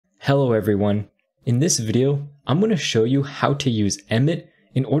Hello everyone. In this video, I'm going to show you how to use Emmet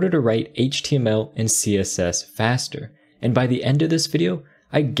in order to write HTML and CSS faster. And by the end of this video,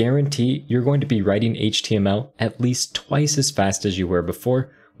 I guarantee you're going to be writing HTML at least twice as fast as you were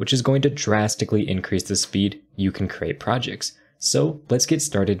before, which is going to drastically increase the speed you can create projects. So let's get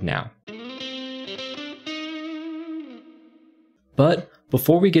started now. But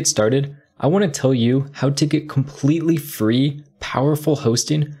before we get started, I want to tell you how to get completely free, powerful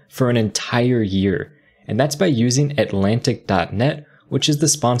hosting for an entire year. And that's by using Atlantic.net, which is the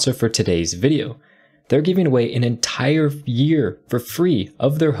sponsor for today's video. They're giving away an entire year for free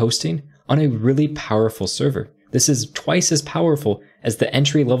of their hosting on a really powerful server. This is twice as powerful as the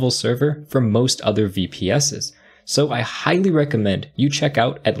entry-level server for most other VPSs. So I highly recommend you check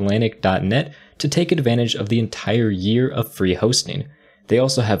out Atlantic.net to take advantage of the entire year of free hosting. They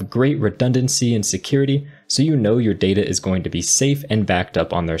also have great redundancy and security, so you know your data is going to be safe and backed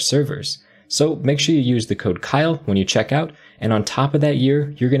up on their servers. So make sure you use the code Kyle when you check out, and on top of that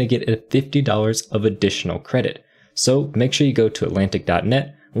year, you're going to get $50 of additional credit. So make sure you go to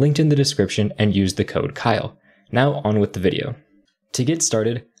Atlantic.net, linked in the description, and use the code Kyle. Now on with the video. To get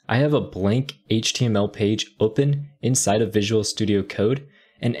started, I have a blank HTML page open inside of Visual Studio Code,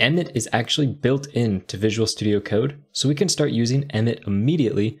 and Emmet is actually built into Visual Studio Code, so we can start using Emmet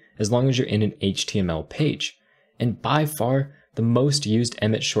immediately as long as you're in an HTML page. And by far, the most used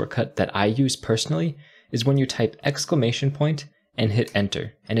Emmet shortcut that I use personally is when you type exclamation point and hit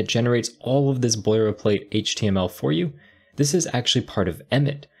enter, and it generates all of this boilerplate HTML for you. This is actually part of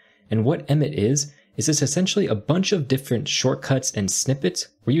Emmet. And what Emmet is it's essentially a bunch of different shortcuts and snippets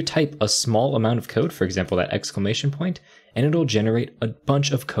where you type a small amount of code, for example, that exclamation point, and it'll generate a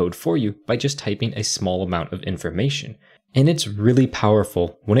bunch of code for you by just typing a small amount of information. And it's really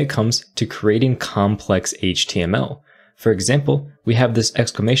powerful when it comes to creating complex HTML. For example, we have this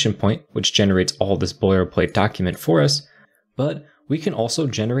exclamation point, which generates all this boilerplate document for us, but we can also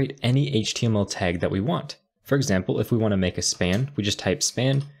generate any HTML tag that we want. For example, if we want to make a span, we just type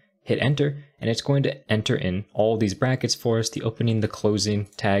span, hit enter, and it's going to enter in all these brackets for us, the opening, the closing,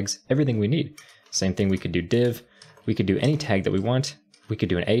 tags, everything we need. Same thing, we could do div, we could do any tag that we want. We could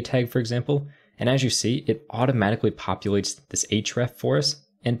do an A tag, for example, and as you see, it automatically populates this href for us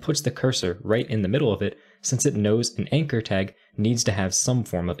and puts the cursor right in the middle of it, since it knows an anchor tag needs to have some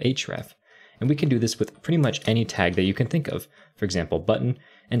form of href. And we can do this with pretty much any tag that you can think of, for example, button,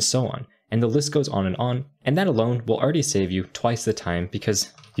 and so on. And the list goes on, and that alone will already save you twice the time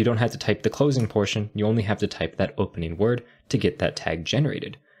because you don't have to type the closing portion, you only have to type that opening word to get that tag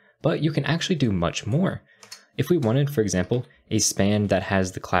generated. But you can actually do much more. If we wanted, for example, a span that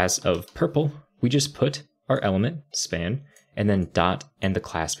has the class of purple, we just put our element, span, and then dot and the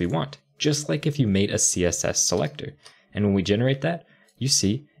class we want, just like if you made a CSS selector. And when we generate that, you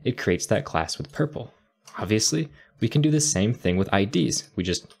see it creates that class with purple. Obviously, we can do the same thing with IDs. We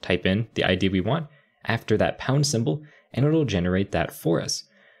just type in the ID we want after that pound symbol, and it'll generate that for us.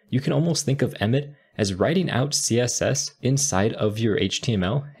 You can almost think of Emmet as writing out CSS inside of your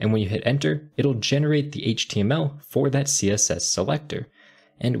HTML, and when you hit enter, it'll generate the HTML for that CSS selector.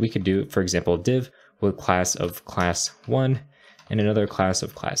 And we could do, for example, div with class of class 1, and another class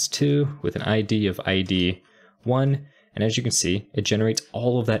of class 2 with an ID of ID 1. And as you can see, it generates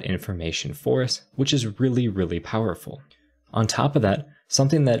all of that information for us, which is really, really powerful. On top of that,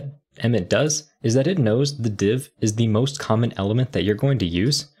 something that Emmet does is that it knows the div is the most common element that you're going to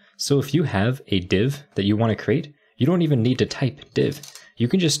use. So if you have a div that you want to create, you don't even need to type div. You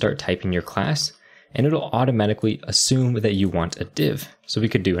can just start typing your class, and it'll automatically assume that you want a div. So we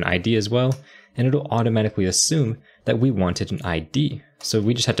could do an ID as well, and it'll automatically assume that we wanted an ID. So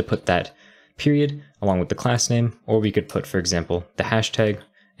we just have to put that period along with the class name, or we could put, for example, the hashtag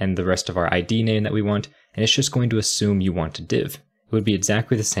and the rest of our ID name that we want, and it's just going to assume you want a div. It would be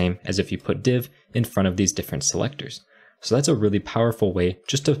exactly the same as if you put div in front of these different selectors. So that's a really powerful way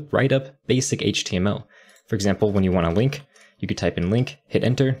just to write up basic HTML. For example, when you want a link, you could type in link, hit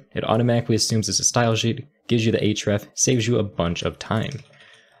enter, it automatically assumes it's a style sheet, gives you the href, saves you a bunch of time.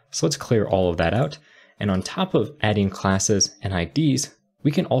 So let's clear all of that out. And on top of adding classes and IDs, we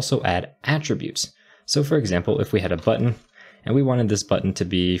can also add attributes. So for example, if we had a button and we wanted this button to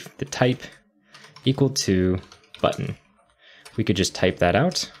be the type equal to button, we could just type that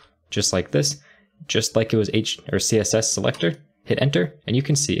out just like this, just like it was CSS selector, hit enter, and you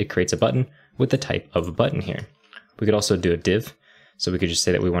can see it creates a button with the type of a button here. We could also do a div. So we could just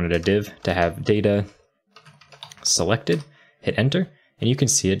say that we wanted a div to have data selected, hit enter, and you can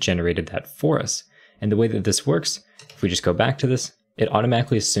see it generated that for us. And the way that this works, if we just go back to this, it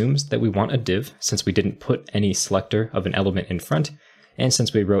automatically assumes that we want a div since we didn't put any selector of an element in front, And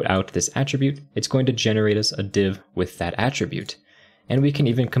since we wrote out this attribute, it's going to generate us a div with that attribute. And we can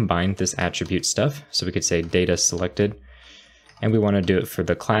even combine this attribute stuff. So we could say data selected, and we want to do it for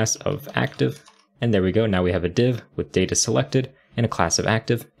the class of active. And there we go. Now we have a div with data selected and a class of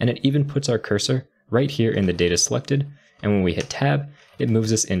active. And it even puts our cursor right here in the data selected. And when we hit tab, it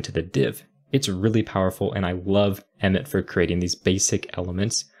moves us into the div. It's really powerful, and I love Emmet for creating these basic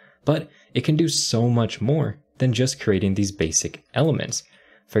elements, but it can do so much more than just creating these basic elements.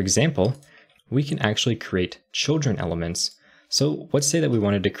 For example, we can actually create children elements. So let's say that we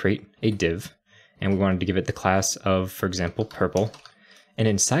wanted to create a div, and we wanted to give it the class of, for example, purple. And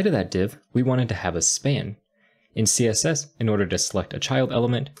inside of that div, we wanted to have a span. In CSS, in order to select a child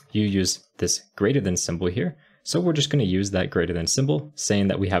element, you use this greater than symbol here. So we're just going to use that greater than symbol, saying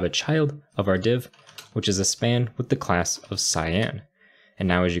that we have a child of our div, which is a span with the class of cyan. And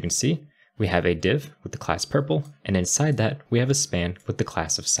now as you can see, we have a div with the class purple, and inside that we have a span with the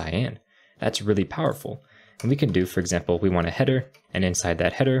class of cyan. That's really powerful. And we can do, for example, we want a header, and inside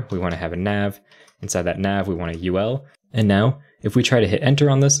that header we want to have a nav. Inside that nav we want a UL. And now if we try to hit enter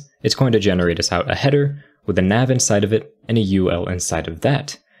on this, it's going to generate us out a header with a nav inside of it and a UL inside of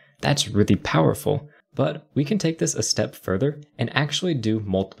that. That's really powerful. But we can take this a step further and actually do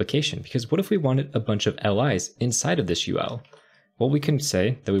multiplication, because what if we wanted a bunch of LIs inside of this UL? Well, we can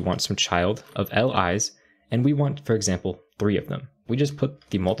say that we want some child of LIs, and we want, for example, 3 of them. We just put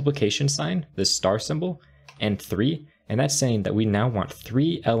the multiplication sign, this star symbol, and 3, and that's saying that we now want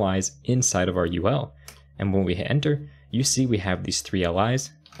 3 LIs inside of our UL. And when we hit enter, you see we have these 3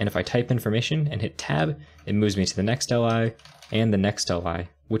 LIs, and if I type information and hit tab, it moves me to the next LI and the next LI,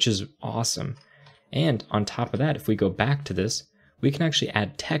 which is awesome. And on top of that, if we go back to this, we can actually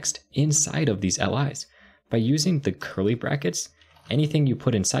add text inside of these LIs. By using the curly brackets, anything you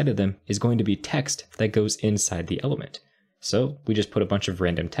put inside of them is going to be text that goes inside the element. So we just put a bunch of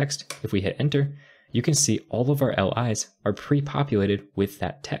random text. If we hit enter, you can see all of our LIs are pre-populated with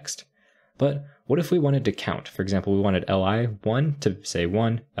that text. But what if we wanted to count? For example, we wanted li1 to say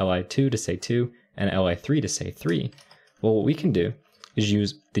 1, li2 to say 2, and li3 to say 3. Well, what we can do is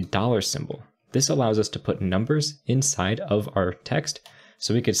use the dollar symbol. This allows us to put numbers inside of our text.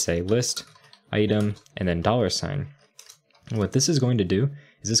 So we could say list, item, and then $sign. And what this is going to do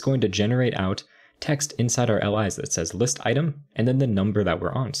is it's going to generate out text inside our LIs that says list item, and then the number that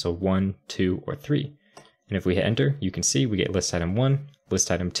we're on. So 1, 2, or 3. And if we hit enter, you can see we get list item 1, list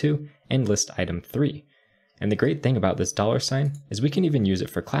item 2, and list item 3. And the great thing about this $sign is we can even use it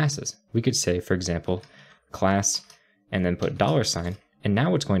for classes. We could say, for example, class, and then put $sign. And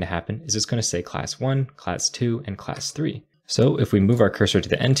now what's going to happen is it's going to say class 1, class 2, and class 3. So if we move our cursor to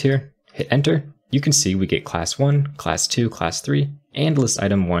the end here, hit enter, you can see we get class 1, class 2, class 3, and list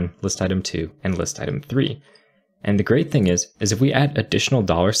item 1, list item 2, and list item 3. And the great thing is if we add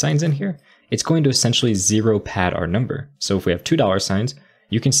additional $signs in here, it's going to essentially zero pad our number. So if we have $2,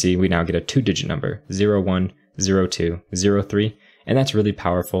 you can see we now get a 2-digit number, 01, 02, 03, and that's really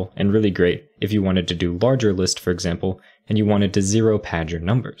powerful and really great if you wanted to do larger list, for example, and you wanted to zero pad your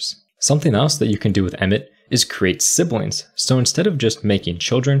numbers. Something else that you can do with Emmet is create siblings. So instead of just making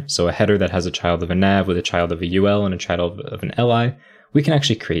children, so a header that has a child of a nav with a child of a UL and a child of an LI, we can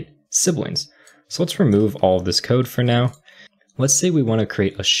actually create siblings. So let's remove all of this code for now. Let's say we want to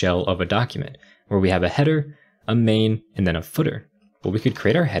create a shell of a document where we have a header, a main, and then a footer. Well, we could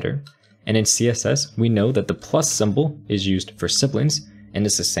create our header, and in CSS, we know that the plus symbol is used for siblings, and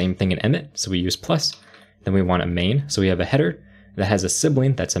it's the same thing in Emmet, so we use plus. Then we want a main, so we have a header that has a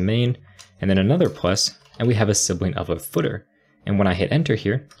sibling that's a main, and then another plus, and we have a sibling of a footer. And when I hit enter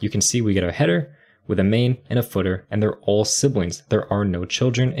here, you can see we get a header with a main and a footer, and they're all siblings. There are no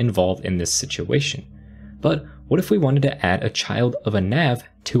children involved in this situation. But what if we wanted to add a child of a nav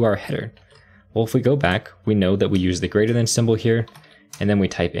to our header? Well, if we go back, we know that we use the greater than symbol here, and then we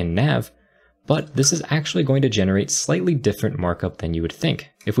type in nav, but this is actually going to generate slightly different markup than you would think.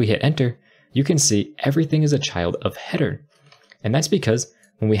 If we hit enter, you can see everything is a child of header. And that's because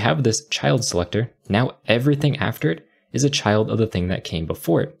when we have this child selector, now everything after it is a child of the thing that came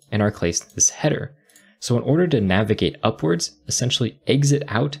before it, in our case, this header. So in order to navigate upwards, essentially exit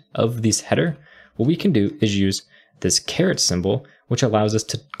out of this header, what we can do is use this caret symbol, which allows us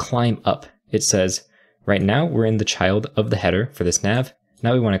to climb up. It says, right now we're in the child of the header for this nav.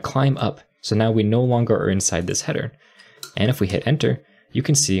 Now we want to climb up. So now we no longer are inside this header. And if we hit enter, you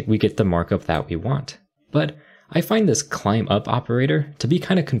can see we get the markup that we want. But I find this climb up operator to be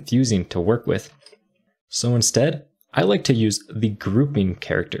kind of confusing to work with. So instead, I like to use the grouping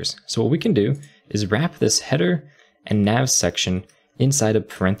characters. So what we can do is wrap this header and nav section inside of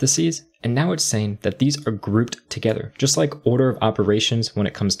parentheses, and now it's saying that these are grouped together, just like order of operations when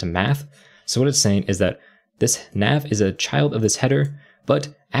it comes to math. So what it's saying is that this nav is a child of this header, but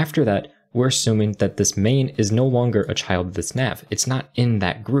after that, we're assuming that this main is no longer a child of this nav. It's not in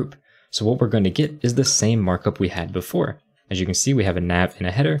that group. So what we're going to get is the same markup we had before. As you can see, we have a nav and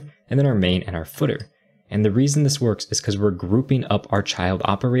a header, and then our main and our footer. And the reason this works is because we're grouping up our child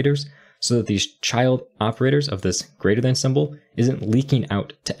operators so that these child operators of this greater than symbol isn't leaking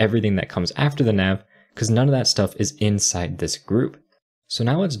out to everything that comes after the nav, because none of that stuff is inside this group. So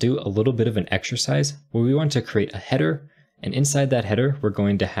now let's do a little bit of an exercise where we want to create a header, and inside that header, we're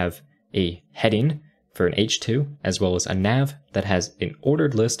going to have a heading for an H2, as well as a nav that has an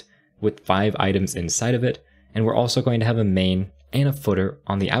ordered list with 5 items inside of it, and we're also going to have a main and a footer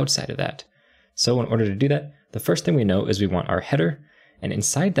on the outside of that. So in order to do that, the first thing we know is we want our header, and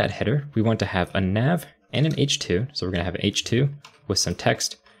inside that header, we want to have a nav and an H2. So we're going to have an H2 with some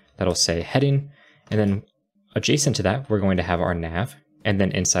text that'll say heading, and then adjacent to that, we're going to have our nav, and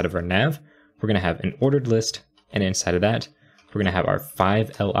then inside of our nav, we're going to have an ordered list, and inside of that, we're going to have our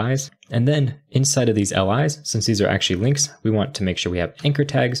 5 LIs. And then inside of these LIs, since these are actually links, we want to make sure we have anchor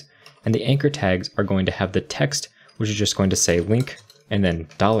tags, and the anchor tags are going to have the text, which is just going to say link and then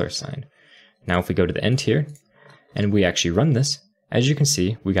 $. Now, if we go to the end here and we actually run this, as you can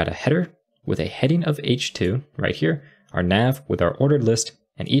see, we got a header with a heading of H2 right here, our nav with our ordered list,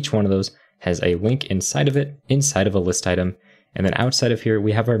 and each one of those has a link inside of it, inside of a list item. And then outside of here,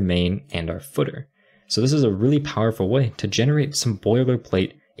 we have our main and our footer. So this is a really powerful way to generate some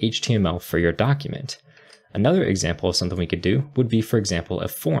boilerplate HTML for your document. Another example of something we could do would be, for example, a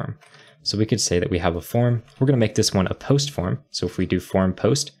form. So we could say that we have a form. We're going to make this one a post form. So if we do form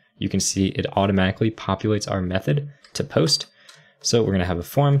post, you can see it automatically populates our method to post. So we're going to have a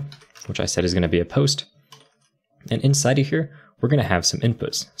form, which I said is going to be a post. And inside of here, we're going to have some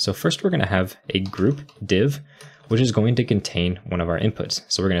inputs. So first we're going to have a group div, which is going to contain one of our inputs.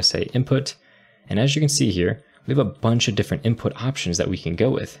 So we're going to say input. And as you can see here, we have a bunch of different input options that we can go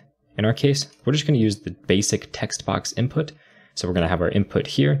with. In our case, we're just going to use the basic text box input. So we're going to have our input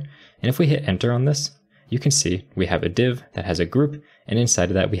here. And if we hit enter on this, you can see we have a div that has a group. And inside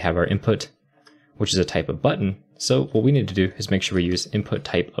of that, we have our input, which is a type of button. So what we need to do is make sure we use input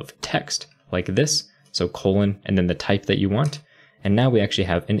type of text like this. So colon, and then the type that you want. And now we actually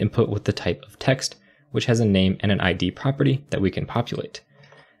have an input with the type of text, which has a name and an ID property that we can populate.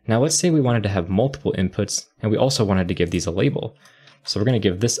 Now let's say we wanted to have multiple inputs and we also wanted to give these a label. So we're going to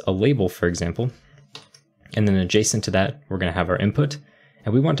give this a label, for example, and then adjacent to that, we're going to have our input,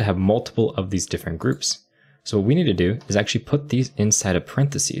 and we want to have multiple of these different groups. So what we need to do is actually put these inside of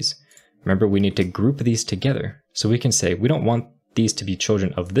parentheses. Remember, we need to group these together. So we can say we don't want these to be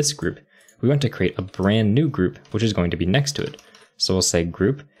children of this group. We want to create a brand new group, which is going to be next to it. So we'll say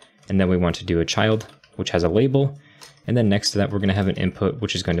group, and then we want to do a child, which has a label. And then next to that, we're going to have an input,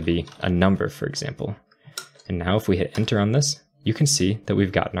 which is going to be a number, for example. And now if we hit enter on this, you can see that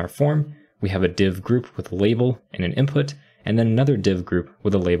we've gotten our form. We have a div group with a label and an input, and then another div group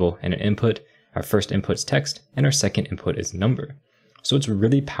with a label and an input. Our first input's text, and our second input is number. So it's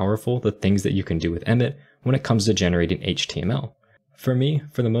really powerful, the things that you can do with Emmet when it comes to generating HTML. For me,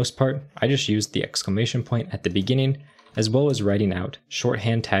 for the most part, I just use the exclamation point at the beginning, as well as writing out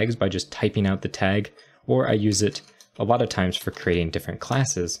shorthand tags by just typing out the tag, or I use it a lot of times for creating different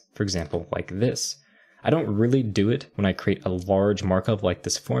classes, for example, like this. I don't really do it when I create a large markup like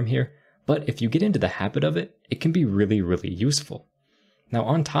this form here, but if you get into the habit of it, it can be really, really useful. Now,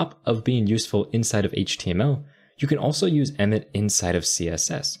 on top of being useful inside of HTML, you can also use Emmet inside of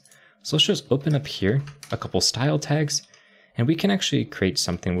CSS. So let's just open up here a couple style tags, and we can actually create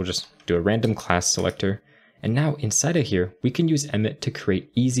something. We'll just do a random class selector. And now inside of here, we can use Emmet to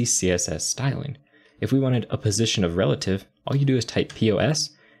create easy CSS styling. If we wanted a position of relative, all you do is type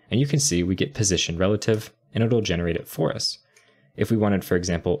POS, and you can see we get position relative, and it'll generate it for us. If we wanted, for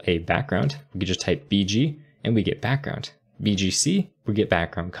example, a background, we could just type BG, and we get background. BGC, we get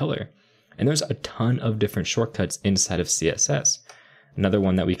background color. And there's a ton of different shortcuts inside of CSS. Another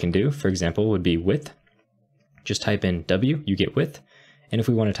one that we can do, for example, would be width. Just type in W, you get width. And if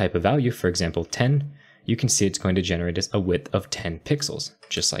we want to type a value, for example, 10, you can see it's going to generate us a width of 10 pixels,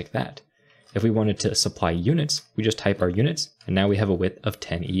 just like that. If we wanted to supply units, we just type our units, and now we have a width of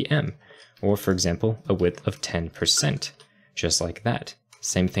 10 EM. Or for example, a width of 10%, just like that.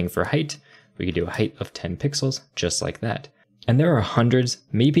 Same thing for height. We could do a height of 10 pixels, just like that. And there are hundreds,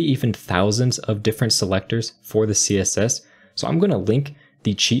 maybe even thousands of different selectors for the CSS. So I'm going to link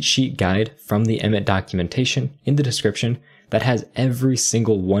the cheat sheet guide from the Emmet documentation in the description that has every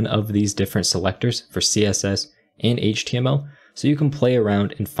single one of these different selectors for CSS and HTML. so you can play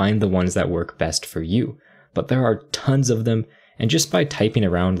around and find the ones that work best for you. But there are tons of them, and just by typing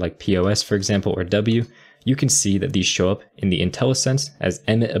around like POS for example or W, you can see that these show up in the IntelliSense as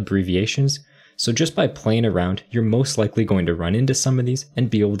Emmet abbreviations. So just by playing around, you're most likely going to run into some of these and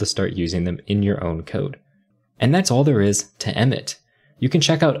be able to start using them in your own code. And that's all there is to Emmet. You can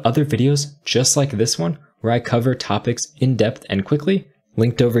check out other videos just like this one, where I cover topics in depth and quickly,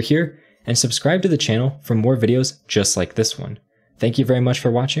 linked over here, and subscribe to the channel for more videos just like this one. Thank you very much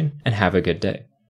for watching, and have a good day.